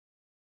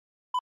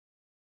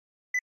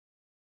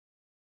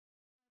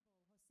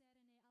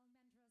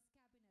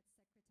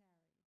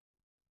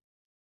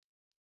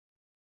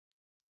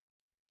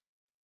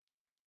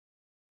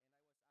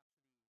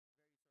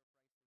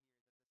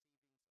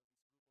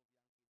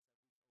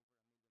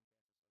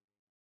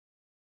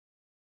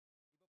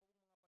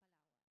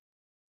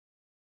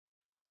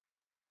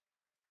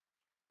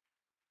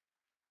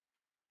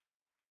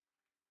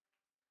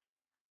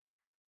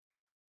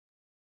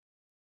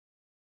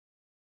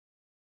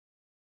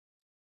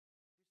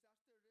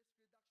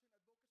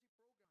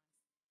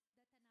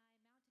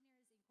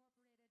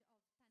Incorporated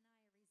of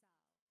Tanay,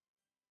 Rizal.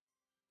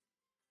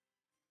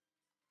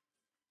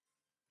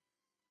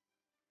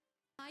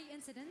 High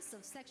incidence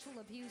of sexual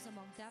abuse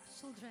among deaf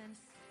children,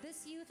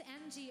 this youth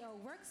NGO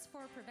works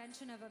for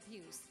prevention of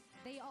abuse.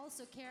 They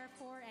also care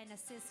for and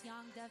assist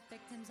young deaf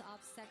victims of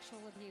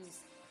sexual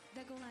abuse.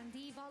 The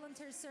Gualandi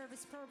Volunteer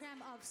Service Program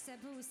of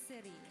Cebu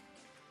City.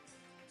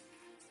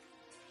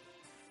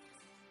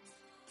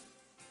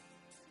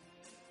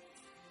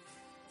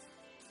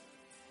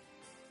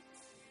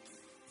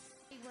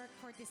 They work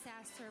for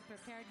disaster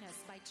preparedness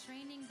by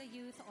training the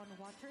youth on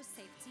water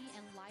safety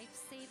and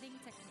life-saving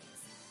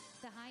techniques.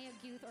 The Hayag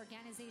Youth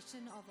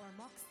Organization of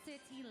Ormoc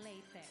City,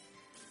 Leyte.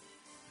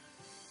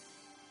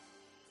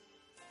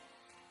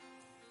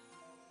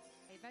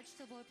 A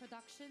vegetable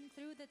production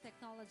through the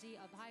technology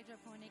of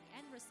hydroponic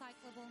and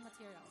recyclable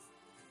materials.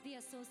 The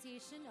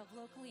Association of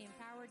Locally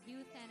Empowered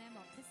Youth NM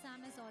of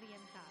Misamis,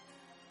 Oriental.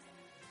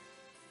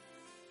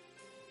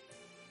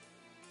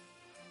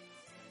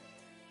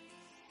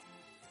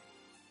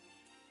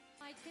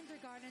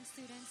 Kindergarten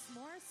students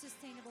more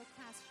sustainable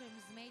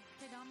classrooms made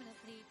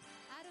predominantly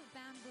out of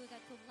bamboo that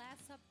could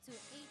last up to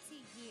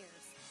 80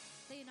 years.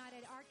 The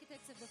United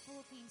Architects of the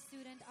Philippines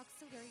Student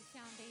Auxiliary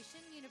Foundation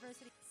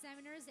University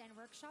seminars and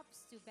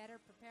workshops to better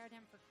prepare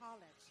them for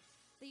college.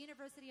 The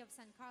University of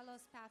San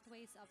Carlos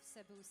Pathways of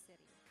Cebu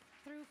City.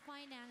 Through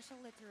financial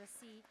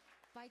literacy,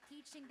 by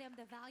teaching them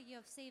the value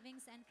of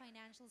savings and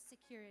financial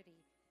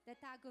security. The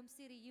Tagum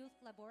City Youth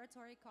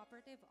Laboratory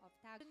Cooperative of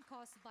Tagum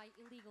caused by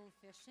illegal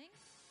fishing.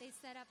 They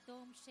set up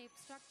dome-shaped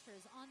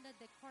structures on the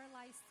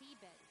decoralized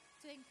seabed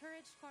to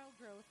encourage coral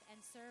growth and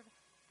serve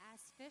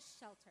as fish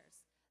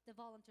shelters. The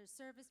volunteer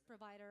service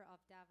provider of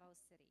Davao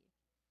City.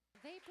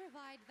 They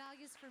provide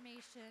values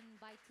formation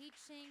by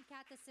teaching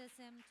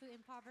catechism to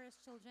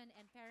impoverished children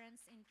and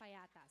parents in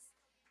Payatas.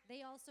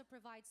 They also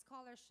provide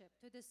scholarship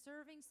to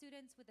deserving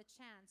students with a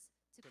chance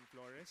to...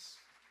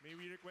 Flores, may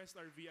we request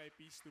our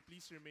VIPs to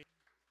please remain...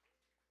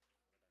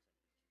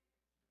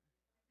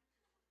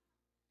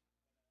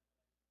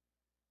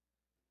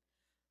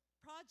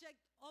 Project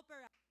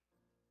Opera.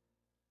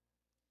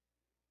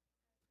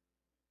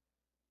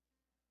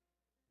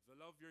 The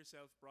Love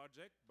Yourself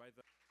Project by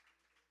the...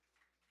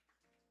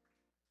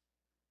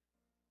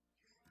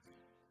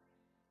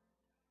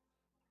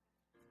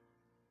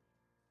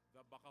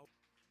 The Baka...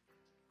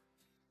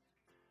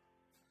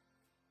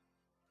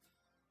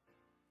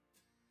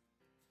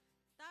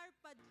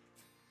 Tarpad.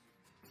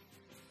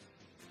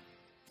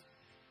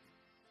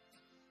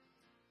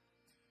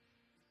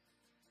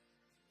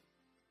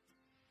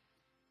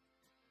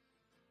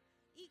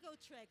 Ego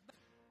Trek.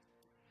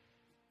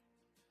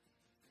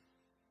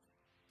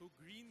 To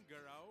Green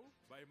Garao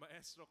by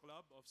Maestro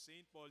Club of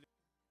St. Paul.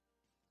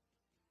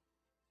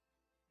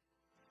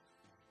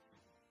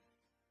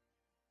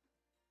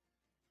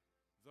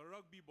 The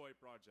Rugby Boy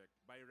Project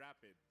by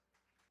Rapid.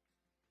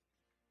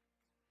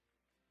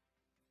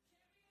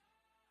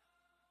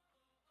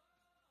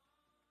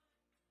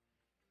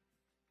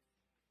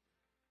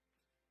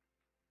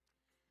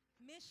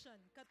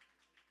 Mission.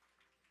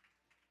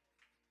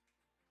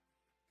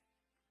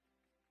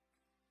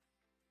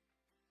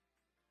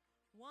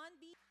 One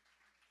B.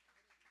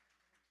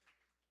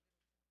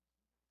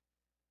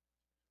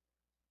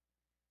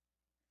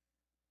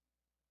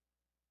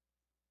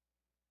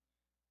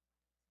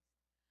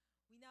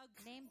 We now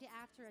named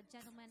after a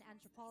gentleman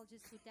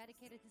anthropologist who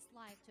dedicated his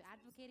life to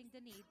advocating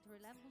the need to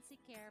relentlessly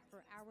care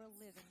for our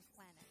living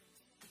planet.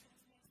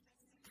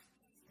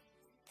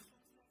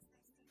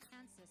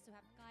 Chances to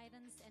have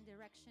guidance and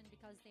direction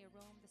because they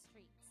roam the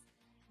streets.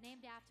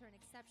 Named after an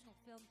exceptional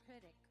film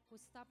critic who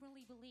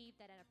stubbornly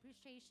believed that an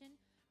appreciation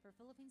for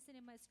Philippine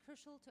cinema is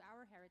crucial to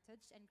our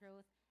heritage and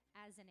growth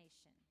as a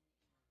nation.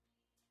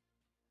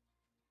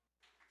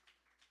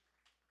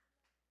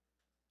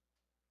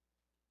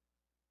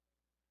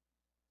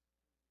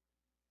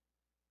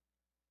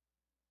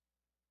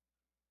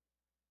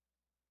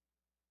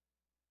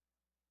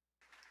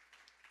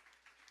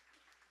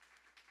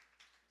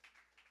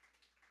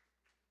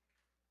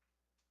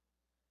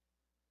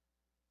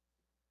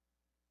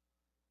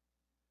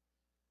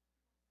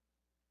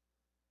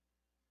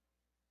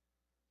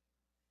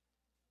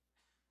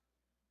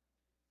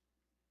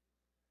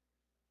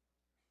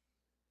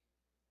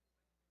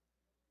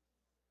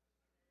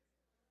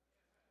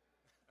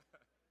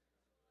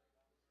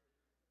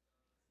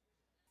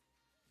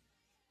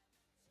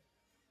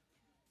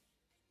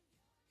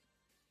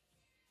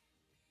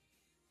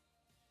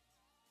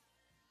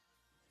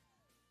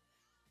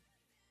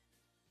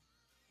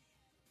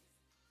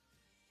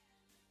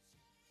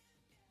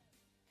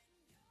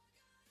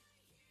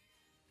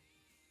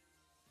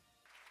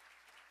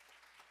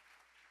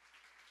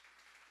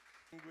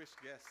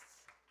 Distinguished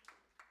guests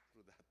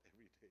through that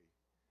every day.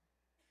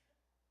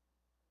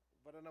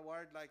 But an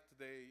award like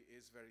today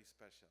is very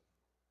special.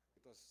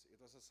 It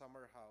was a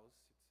summer house.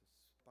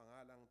 It's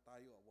pangalang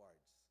Tayo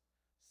Awards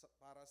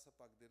para sa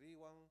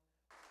pagdiriwang.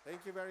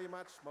 Thank you very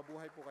much.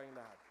 Mabuhay po kayong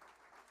lahat.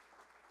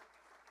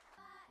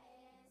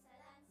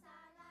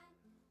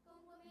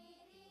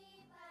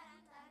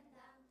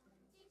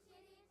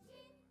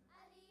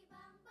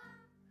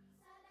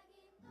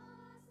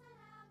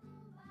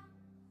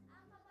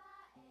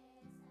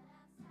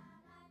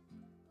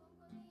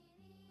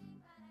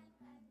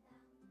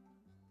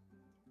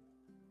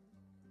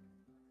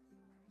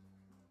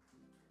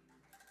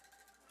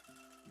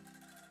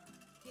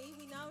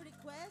 we now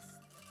request